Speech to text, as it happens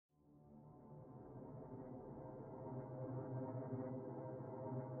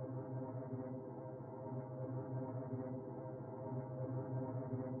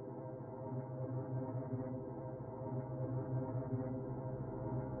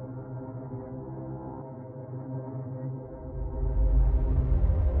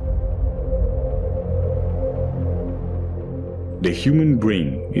The human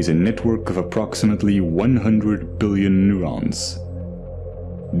brain is a network of approximately 100 billion neurons.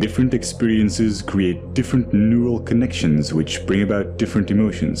 Different experiences create different neural connections which bring about different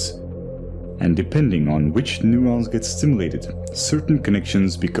emotions. And depending on which neurons get stimulated, certain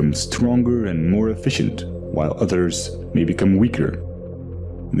connections become stronger and more efficient, while others may become weaker.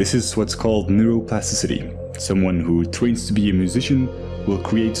 This is what's called neuroplasticity. Someone who trains to be a musician will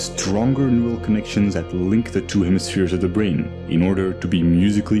create stronger neural connections that link the two hemispheres of the brain in order to be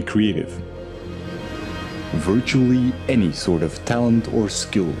musically creative. Virtually any sort of talent or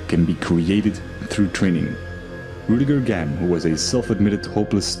skill can be created through training. Rudiger Gamm, who was a self-admitted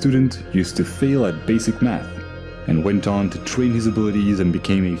hopeless student, used to fail at basic math, and went on to train his abilities and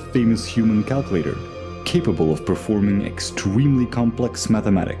became a famous human calculator, capable of performing extremely complex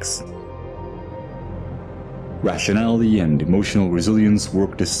mathematics. Rationality and emotional resilience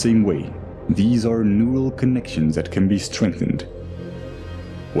work the same way. These are neural connections that can be strengthened.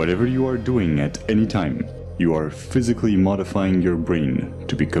 Whatever you are doing at any time, you are physically modifying your brain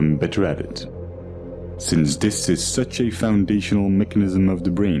to become better at it. Since this is such a foundational mechanism of the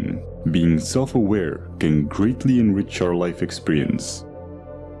brain, being self-aware can greatly enrich our life experience.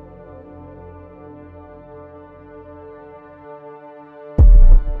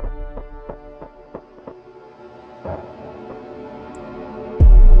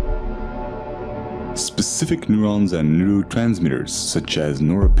 Specific neurons and neurotransmitters, such as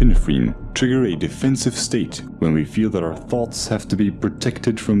norepinephrine, trigger a defensive state when we feel that our thoughts have to be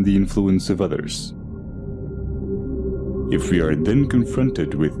protected from the influence of others. If we are then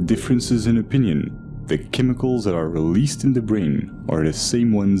confronted with differences in opinion, the chemicals that are released in the brain are the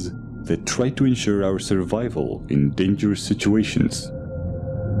same ones that try to ensure our survival in dangerous situations.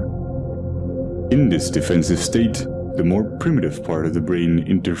 In this defensive state, the more primitive part of the brain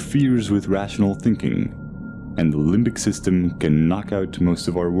interferes with rational thinking, and the limbic system can knock out most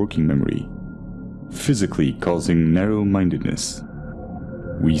of our working memory, physically causing narrow-mindedness.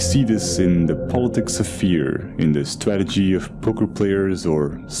 We see this in the politics of fear, in the strategy of poker players,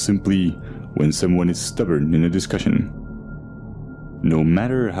 or simply when someone is stubborn in a discussion. No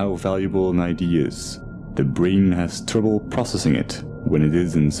matter how valuable an idea is, the brain has trouble processing it when it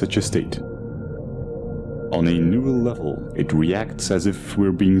is in such a state. On a neural level, it reacts as if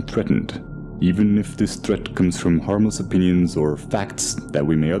we're being threatened, even if this threat comes from harmless opinions or facts that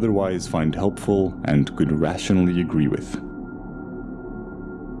we may otherwise find helpful and could rationally agree with.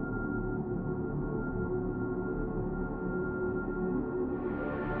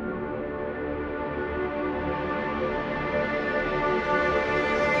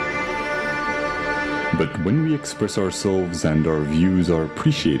 But when we express ourselves and our views are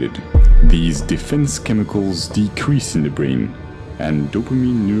appreciated, these defense chemicals decrease in the brain, and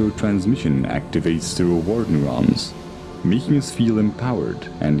dopamine neurotransmission activates the reward neurons, making us feel empowered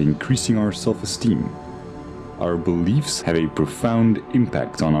and increasing our self-esteem. Our beliefs have a profound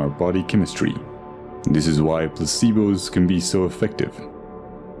impact on our body chemistry. This is why placebos can be so effective.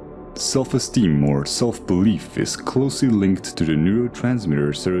 Self-esteem or self-belief is closely linked to the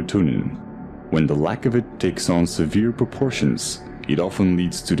neurotransmitter serotonin. When the lack of it takes on severe proportions, it often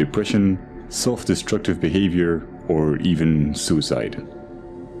leads to depression, self-destructive behavior, or even suicide.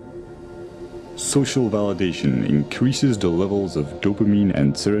 Social validation increases the levels of dopamine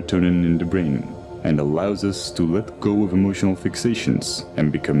and serotonin in the brain, and allows us to let go of emotional fixations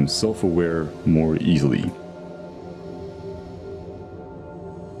and become self-aware more easily.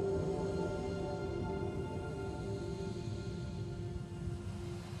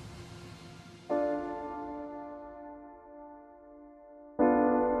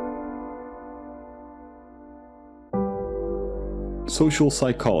 Social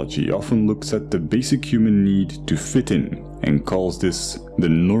psychology often looks at the basic human need to fit in and calls this the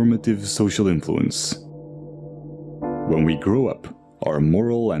normative social influence. When we grow up, our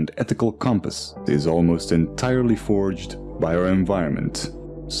moral and ethical compass is almost entirely forged by our environment,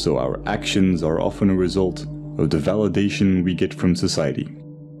 so our actions are often a result of the validation we get from society.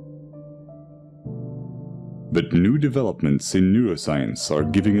 But new developments in neuroscience are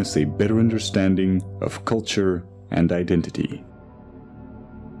giving us a better understanding of culture and identity.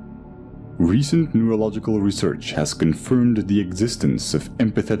 Recent neurological research has confirmed the existence of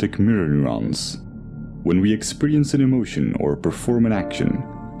empathetic mirror neurons. When we experience an emotion or perform an action,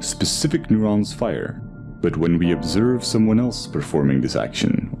 specific neurons fire, but when we observe someone else performing this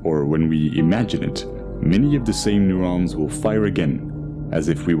action, or when we imagine it, many of the same neurons will fire again, as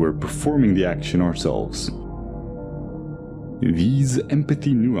if we were performing the action ourselves. These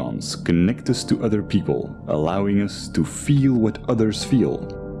empathy neurons connect us to other people, allowing us to feel what others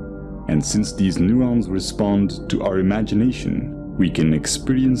feel. And since these neurons respond to our imagination, we can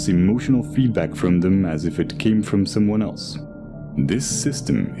experience emotional feedback from them as if it came from someone else. This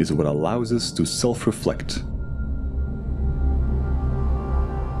system is what allows us to self-reflect.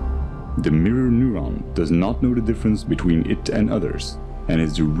 The mirror neuron does not know the difference between it and others, and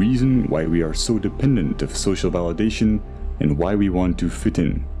is the reason why we are so dependent of social validation and why we want to fit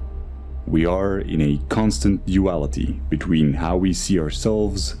in. We are in a constant duality between how we see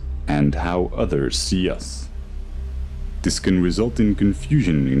ourselves and how others see us. This can result in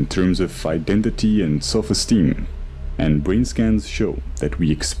confusion in terms of identity and self-esteem, and brain scans show that we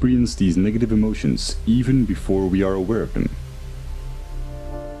experience these negative emotions even before we are aware of them.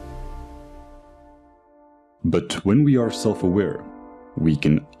 But when we are self-aware, we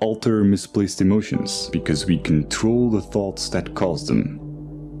can alter misplaced emotions because we control the thoughts that cause them.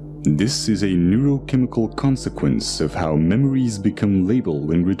 This is a neurochemical consequence of how memories become labeled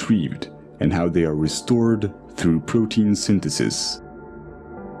when retrieved and how they are restored through protein synthesis.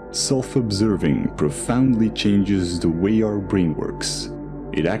 Self-observing profoundly changes the way our brain works.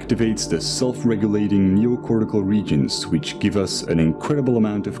 It activates the self-regulating neocortical regions, which give us an incredible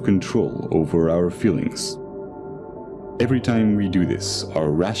amount of control over our feelings. Every time we do this,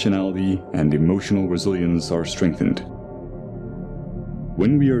 our rationality and emotional resilience are strengthened.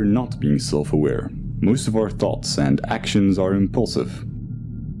 When we are not being self-aware, most of our thoughts and actions are impulsive.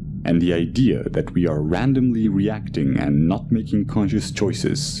 And the idea that we are randomly reacting and not making conscious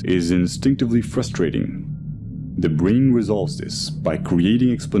choices is instinctively frustrating. The brain resolves this by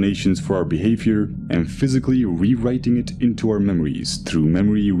creating explanations for our behavior and physically rewriting it into our memories through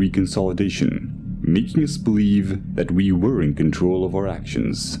memory reconsolidation, making us believe that we were in control of our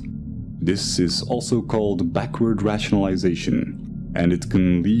actions. This is also called backward rationalization, and it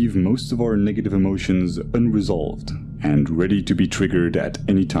can leave most of our negative emotions unresolved and ready to be triggered at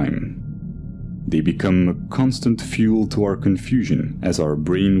any time. They become a constant fuel to our confusion, as our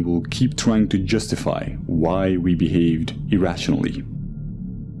brain will keep trying to justify why we behaved irrationally.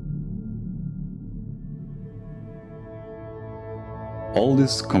 All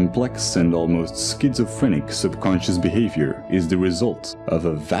this complex and almost schizophrenic subconscious behavior is the result of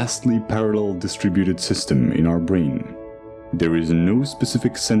a vastly parallel distributed system in our brain. There is no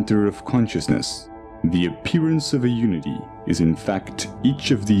specific center of consciousness. The appearance of a unity is in fact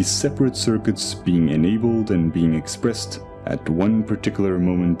each of these separate circuits being enabled and being expressed at one particular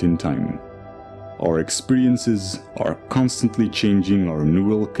moment in time. Our experiences are constantly changing our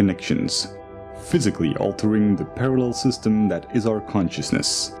neural connections, physically altering the parallel system that is our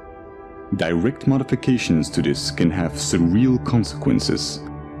consciousness. Direct modifications to this can have surreal consequences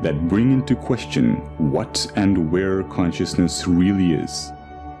that bring into question what and where consciousness really is.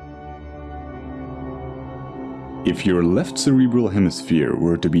 If your left cerebral hemisphere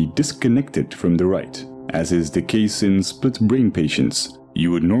were to be disconnected from the right, as is the case in split brain patients,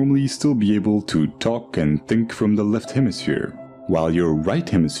 you would normally still be able to talk and think from the left hemisphere, while your right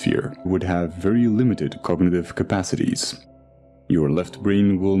hemisphere would have very limited cognitive capacities. Your left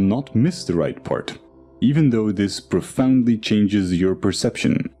brain will not miss the right part, even though this profoundly changes your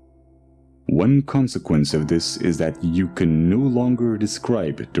perception. One consequence of this is that you can no longer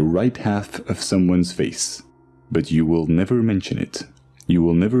describe the right half of someone's face, but you will never mention it. You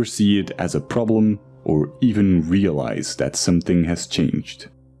will never see it as a problem or even realize that something has changed.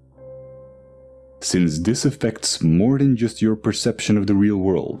 Since this affects more than just your perception of the real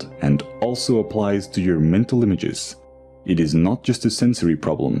world and also applies to your mental images, it is not just a sensory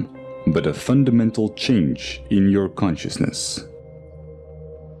problem, but a fundamental change in your consciousness.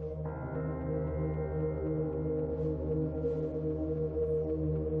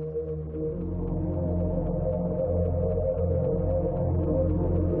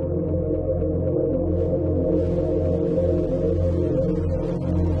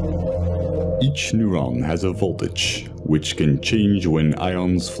 Each neuron has a voltage, which can change when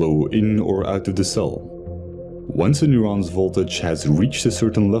ions flow in or out of the cell. Once a neuron's voltage has reached a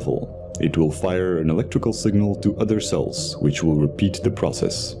certain level, it will fire an electrical signal to other cells, which will repeat the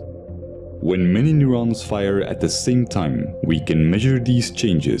process. When many neurons fire at the same time, we can measure these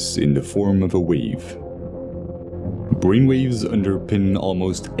changes in the form of a wave. Brainwaves underpin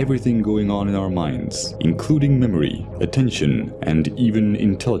almost everything going on in our minds, including memory, attention, and even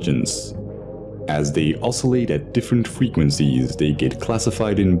intelligence. As they oscillate at different frequencies, they get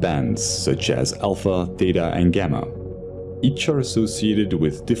classified in bands such as alpha, theta, and gamma. Each are associated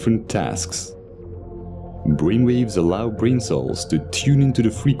with different tasks. Brainwaves allow brain cells to tune into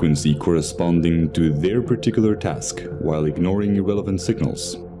the frequency corresponding to their particular task while ignoring irrelevant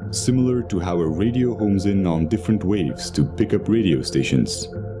signals, similar to how a radio homes in on different waves to pick up radio stations.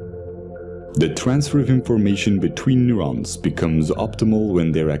 The transfer of information between neurons becomes optimal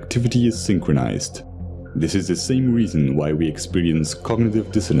when their activity is synchronized. This is the same reason why we experience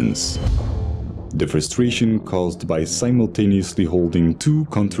cognitive dissonance, the frustration caused by simultaneously holding two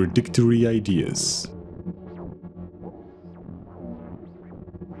contradictory ideas.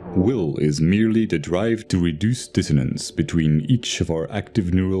 Will is merely the drive to reduce dissonance between each of our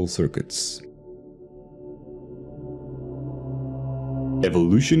active neural circuits.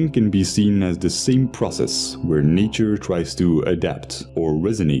 Evolution can be seen as the same process where nature tries to adapt or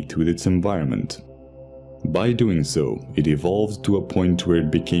resonate with its environment. By doing so, it evolved to a point where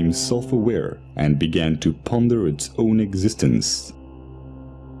it became self-aware and began to ponder its own existence.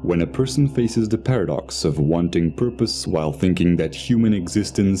 When a person faces the paradox of wanting purpose while thinking that human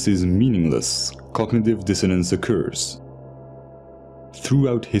existence is meaningless, cognitive dissonance occurs.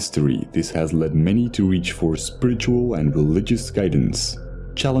 Throughout history, this has led many to reach for spiritual and religious guidance,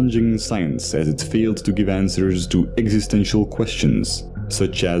 challenging science as it failed to give answers to existential questions,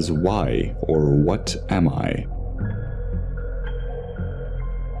 such as why or what am I?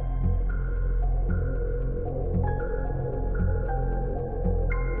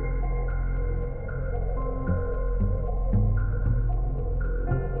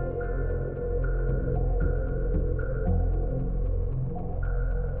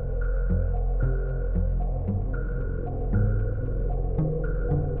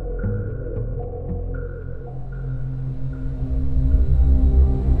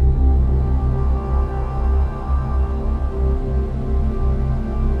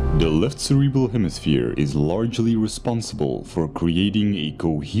 The left cerebral hemisphere is largely responsible for creating a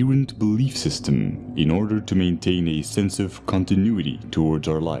coherent belief system in order to maintain a sense of continuity towards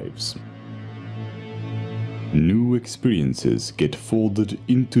our lives. New experiences get folded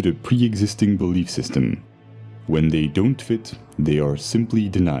into the pre-existing belief system. When they don't fit, they are simply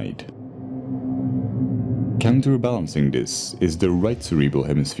denied. Counterbalancing this is the right cerebral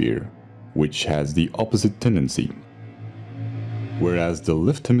hemisphere, which has the opposite tendency. Whereas the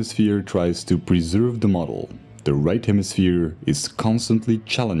left hemisphere tries to preserve the model, the right hemisphere is constantly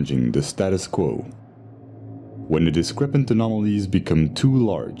challenging the status quo. When the discrepant anomalies become too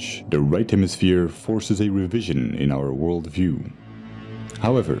large, the right hemisphere forces a revision in our worldview.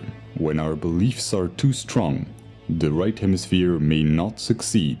 However, when our beliefs are too strong, the right hemisphere may not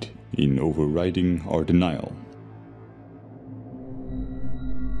succeed in overriding our denial.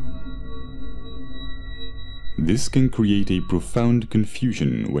 This can create a profound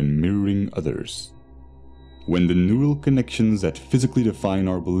confusion when mirroring others. When the neural connections that physically define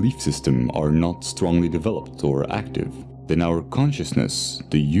our belief system are not strongly developed or active, then our consciousness,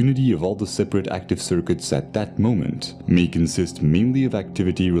 the unity of all the separate active circuits at that moment, may consist mainly of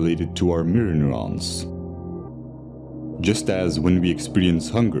activity related to our mirror neurons. Just as when we experience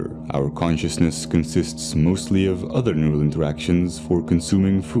hunger, our consciousness consists mostly of other neural interactions for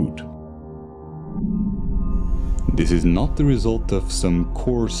consuming food. This is not the result of some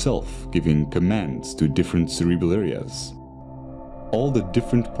core self giving commands to different cerebral areas. All the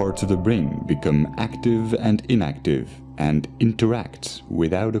different parts of the brain become active and inactive and interact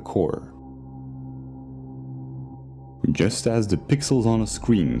without a core. Just as the pixels on a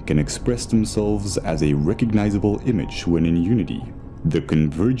screen can express themselves as a recognizable image when in unity, the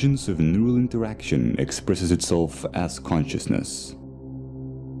convergence of neural interaction expresses itself as consciousness.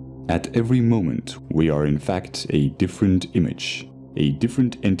 At every moment, we are in fact a different image, a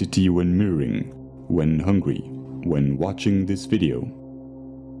different entity when mirroring, when hungry, when watching this video.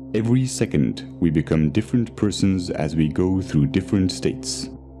 Every second, we become different persons as we go through different states.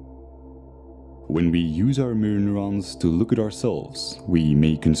 When we use our mirror neurons to look at ourselves, we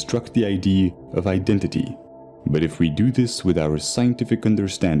may construct the idea of identity. But if we do this with our scientific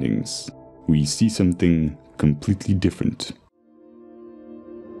understandings, we see something completely different.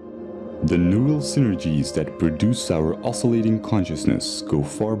 The neural synergies that produce our oscillating consciousness go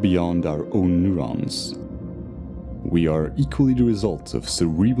far beyond our own neurons. We are equally the result of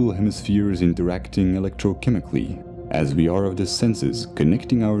cerebral hemispheres interacting electrochemically, as we are of the senses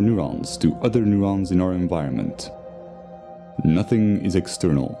connecting our neurons to other neurons in our environment. Nothing is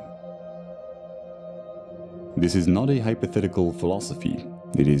external. This is not a hypothetical philosophy.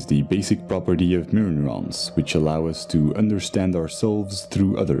 It is the basic property of mirror neurons, which allow us to understand ourselves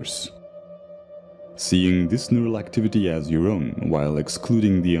through others. Seeing this neural activity as your own while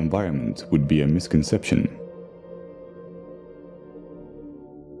excluding the environment would be a misconception.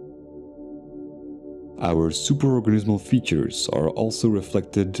 Our superorganismal features are also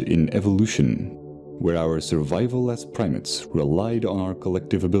reflected in evolution, where our survival as primates relied on our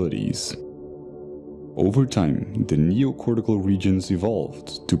collective abilities. Over time, the neocortical regions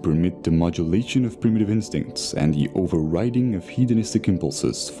evolved to permit the modulation of primitive instincts and the overriding of hedonistic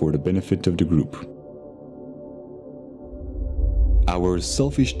impulses for the benefit of the group. Our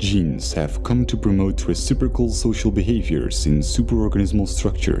selfish genes have come to promote reciprocal social behaviors in superorganismal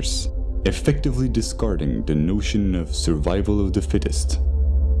structures, effectively discarding the notion of survival of the fittest.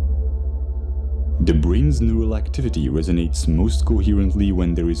 The brain's neural activity resonates most coherently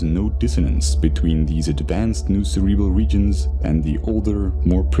when there is no dissonance between these advanced new cerebral regions and the older,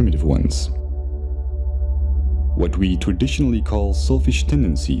 more primitive ones. What we traditionally call selfish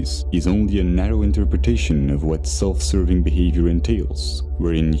tendencies is only a narrow interpretation of what self-serving behavior entails,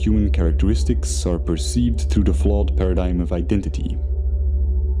 wherein human characteristics are perceived through the flawed paradigm of identity,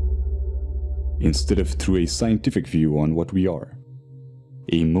 instead of through a scientific view on what we are.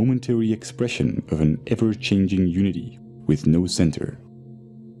 A momentary expression of an ever-changing unity with no center.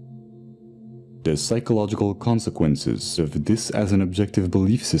 The psychological consequences of this as an objective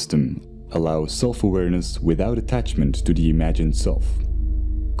belief system allow self-awareness without attachment to the imagined self,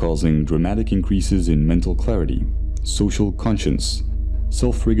 causing dramatic increases in mental clarity, social conscience,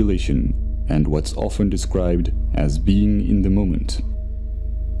 self-regulation, and what's often described as being in the moment.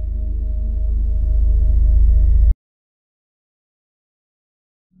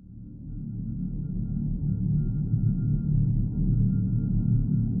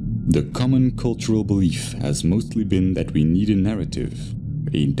 The common cultural belief has mostly been that we need a narrative,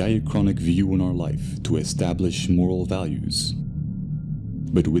 a diachronic view on our life to establish moral values.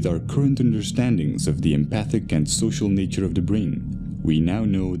 But with our current understandings of the empathic and social nature of the brain, we now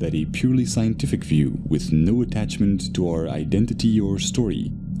know that a purely scientific view with no attachment to our identity or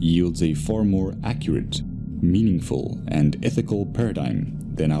story yields a far more accurate, meaningful, and ethical paradigm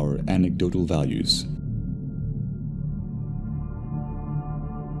than our anecdotal values.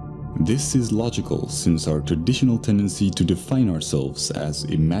 This is logical since our traditional tendency to define ourselves as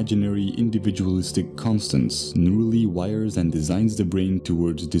imaginary individualistic constants neurally wires and designs the brain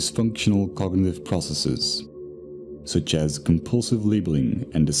towards dysfunctional cognitive processes, such as compulsive labeling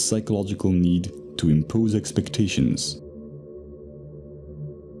and the psychological need to impose expectations.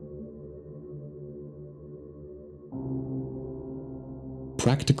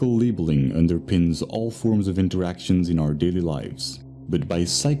 Practical labeling underpins all forms of interactions in our daily lives. But by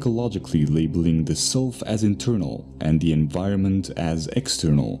psychologically labeling the self as internal and the environment as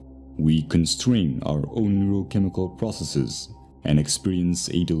external, we constrain our own neurochemical processes and experience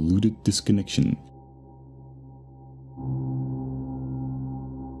a diluted disconnection.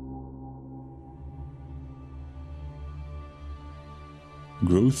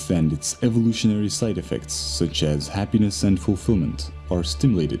 Growth and its evolutionary side effects, such as happiness and fulfillment, are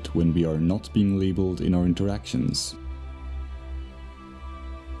stimulated when we are not being labeled in our interactions.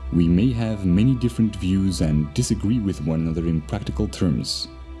 We may have many different views and disagree with one another in practical terms,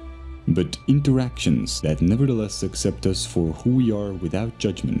 but interactions that nevertheless accept us for who we are without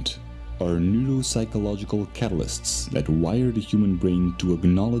judgment are neuropsychological catalysts that wire the human brain to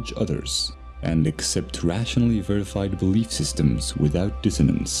acknowledge others and accept rationally verified belief systems without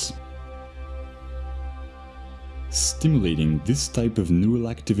dissonance. Stimulating this type of neural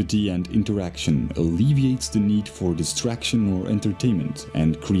activity and interaction alleviates the need for distraction or entertainment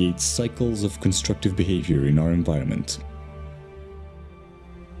and creates cycles of constructive behavior in our environment.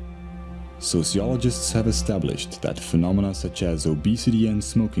 Sociologists have established that phenomena such as obesity and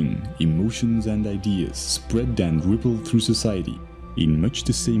smoking, emotions and ideas spread and ripple through society in much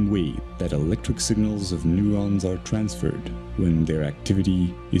the same way that electric signals of neurons are transferred when their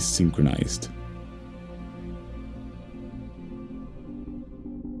activity is synchronized.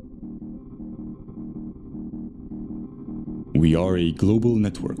 We are a global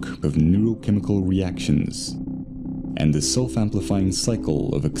network of neurochemical reactions, and the self-amplifying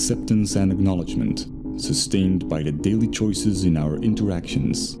cycle of acceptance and acknowledgement, sustained by the daily choices in our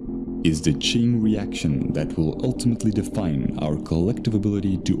interactions, is the chain reaction that will ultimately define our collective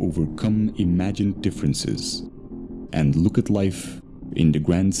ability to overcome imagined differences and look at life in the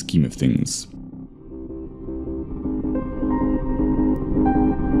grand scheme of things.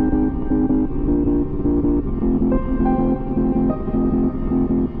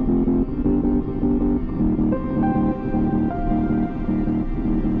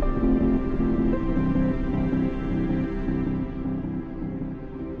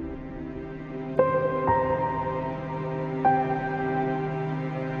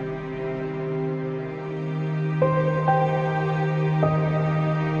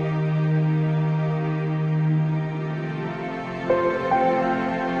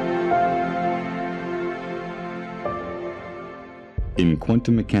 In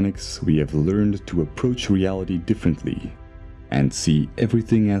quantum mechanics, we have learned to approach reality differently and see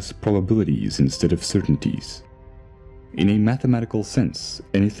everything as probabilities instead of certainties. In a mathematical sense,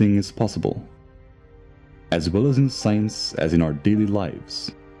 anything is possible. As well as in science as in our daily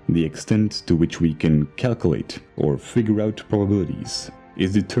lives, the extent to which we can calculate or figure out probabilities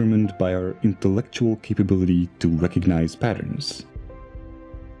is determined by our intellectual capability to recognize patterns.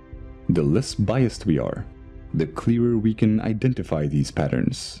 The less biased we are, the clearer we can identify these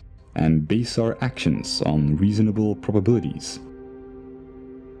patterns and base our actions on reasonable probabilities.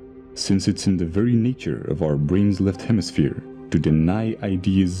 Since it's in the very nature of our brain's left hemisphere to deny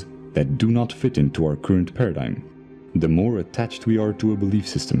ideas that do not fit into our current paradigm, the more attached we are to a belief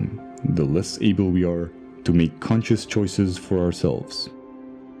system, the less able we are to make conscious choices for ourselves.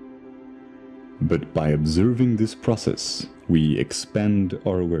 But by observing this process, we expand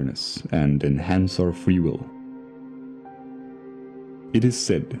our awareness and enhance our free will. It is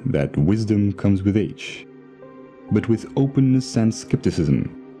said that wisdom comes with age, but with openness and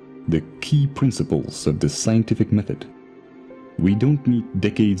skepticism, the key principles of the scientific method. We don't need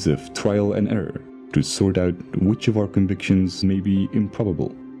decades of trial and error to sort out which of our convictions may be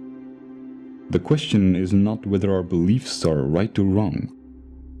improbable. The question is not whether our beliefs are right or wrong,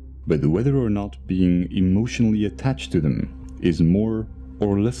 but whether or not being emotionally attached to them is more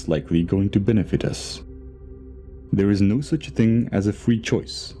or less likely going to benefit us. There is no such thing as a free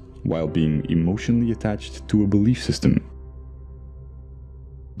choice while being emotionally attached to a belief system.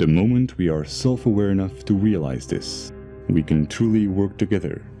 The moment we are self-aware enough to realize this, we can truly work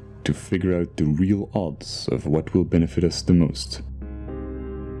together to figure out the real odds of what will benefit us the most.